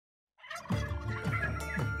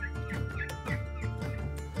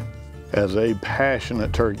As a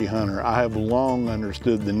passionate turkey hunter, I have long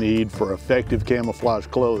understood the need for effective camouflage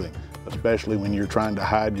clothing, especially when you're trying to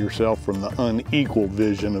hide yourself from the unequal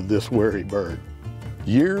vision of this wary bird.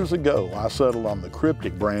 Years ago, I settled on the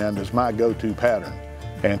Kryptek brand as my go-to pattern,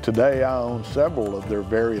 and today I own several of their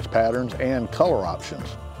various patterns and color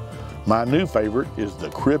options. My new favorite is the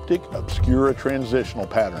Kryptek Obscura Transitional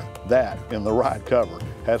pattern. That, in the right cover,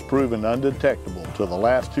 has proven undetectable to the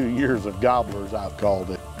last 2 years of gobblers, I've called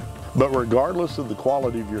it. But regardless of the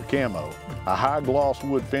quality of your camo, a high gloss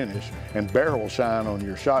wood finish and barrel shine on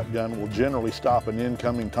your shotgun will generally stop an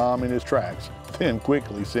incoming tom in his tracks, then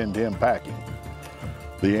quickly send him packing.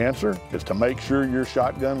 The answer is to make sure your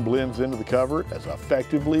shotgun blends into the cover as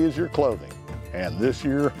effectively as your clothing, and this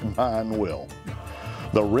year mine will.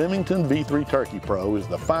 The Remington V3 Turkey Pro is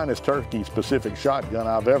the finest turkey-specific shotgun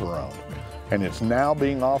I've ever owned, and it's now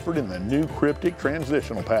being offered in the new Kryptek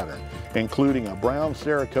Transitional pattern, including a brown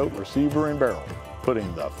Cerakote receiver and barrel,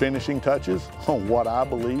 putting the finishing touches on what I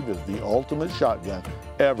believe is the ultimate shotgun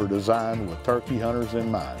ever designed with turkey hunters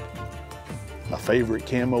in mind. My favorite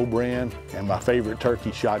camo brand and my favorite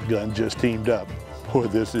turkey shotgun just teamed up. Boy,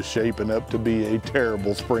 this is shaping up to be a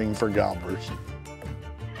terrible spring for gobblers.